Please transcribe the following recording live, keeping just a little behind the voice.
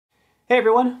Hey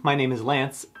everyone, my name is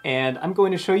Lance, and I'm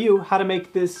going to show you how to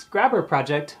make this grabber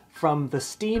project from the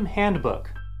Steam Handbook.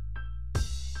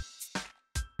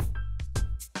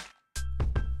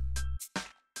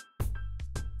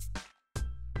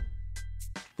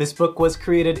 This book was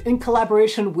created in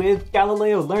collaboration with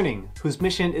Galileo Learning, whose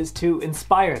mission is to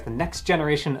inspire the next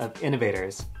generation of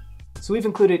innovators. So we've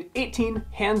included 18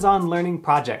 hands-on learning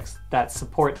projects that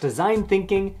support design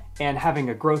thinking and having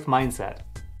a growth mindset.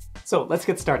 So let's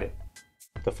get started.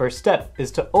 The first step is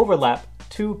to overlap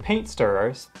two paint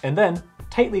stirrers and then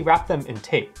tightly wrap them in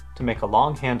tape to make a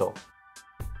long handle.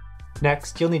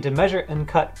 Next, you'll need to measure and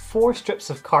cut 4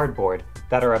 strips of cardboard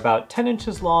that are about 10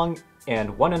 inches long and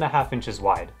 1.5 inches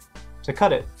wide. To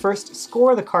cut it, first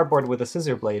score the cardboard with a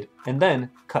scissor blade and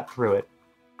then cut through it.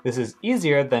 This is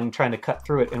easier than trying to cut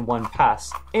through it in one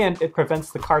pass, and it prevents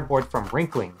the cardboard from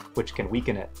wrinkling, which can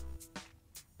weaken it.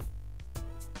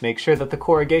 Make sure that the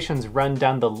corrugations run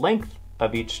down the length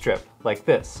of each strip, like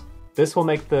this. This will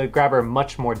make the grabber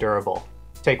much more durable.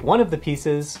 Take one of the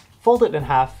pieces, fold it in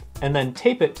half, and then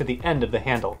tape it to the end of the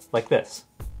handle, like this.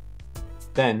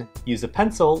 Then use a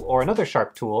pencil or another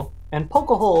sharp tool and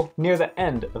poke a hole near the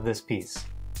end of this piece.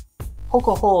 Poke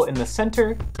a hole in the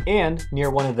center and near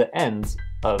one of the ends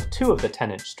of 2 of the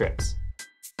 10-inch strips.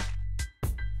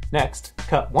 Next,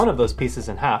 cut one of those pieces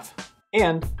in half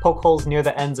and poke holes near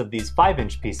the ends of these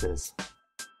 5-inch pieces.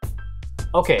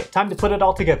 Okay, time to put it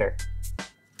all together.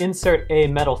 Insert a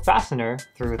metal fastener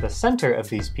through the center of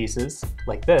these pieces,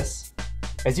 like this.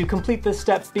 As you complete this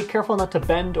step, be careful not to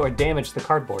bend or damage the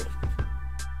cardboard.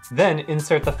 Then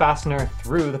insert the fastener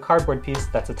through the cardboard piece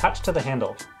that's attached to the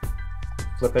handle.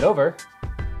 Flip it over,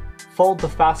 fold the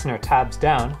fastener tabs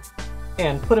down,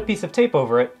 and put a piece of tape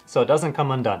over it so it doesn't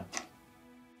come undone.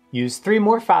 Use 3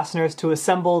 more fasteners to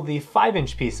assemble the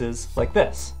 5-inch pieces like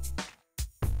this.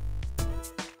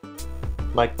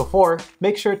 Like before,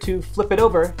 make sure to flip it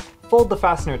over, fold the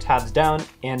fastener tabs down,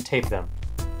 and tape them.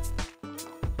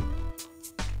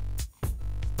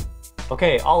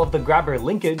 Okay, all of the grabber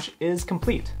linkage is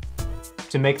complete.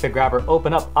 To make the grabber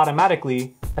open up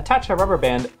automatically, attach a rubber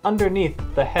band underneath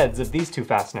the heads of these 2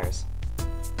 fasteners.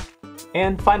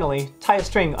 And finally, tie a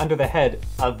string under the head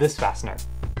of this fastener.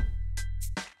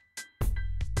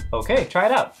 Okay, try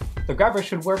it out. The grabber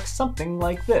should work something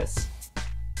like this.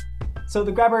 So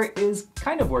the grabber is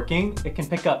kind of working. It can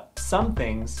pick up some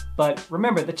things, but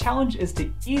remember, the challenge is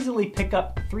to easily pick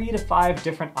up 3 to 5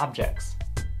 different objects.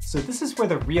 So this is where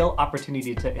the real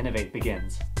opportunity to innovate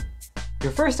begins.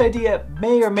 Your first idea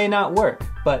may or may not work,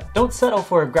 but don't settle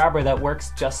for a grabber that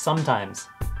works just sometimes.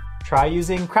 Try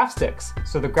using craft sticks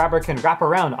so the grabber can wrap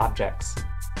around objects.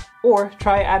 Or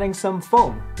try adding some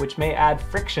foam, which may add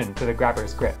friction to the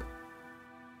grabber's grip.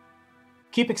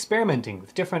 Keep experimenting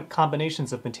with different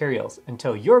combinations of materials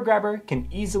until your grabber can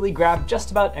easily grab just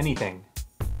about anything.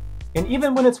 And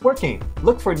even when it's working,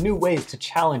 look for new ways to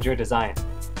challenge your design.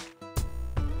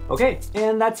 Okay,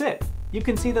 and that's it. You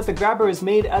can see that the grabber is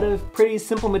made out of pretty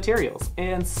simple materials,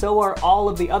 and so are all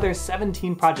of the other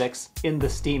 17 projects in the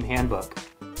Steam Handbook.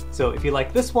 So if you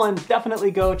like this one,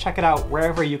 definitely go check it out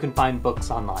wherever you can find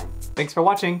books online. Thanks for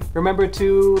watching. Remember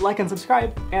to like and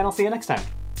subscribe, and I'll see you next time.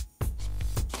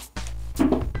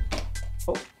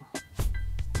 Oh.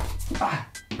 Ah.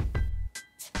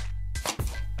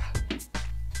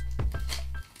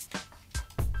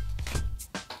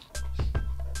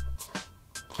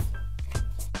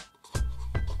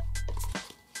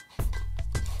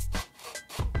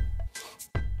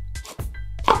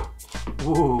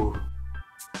 Ooh.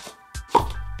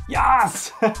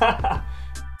 Yes!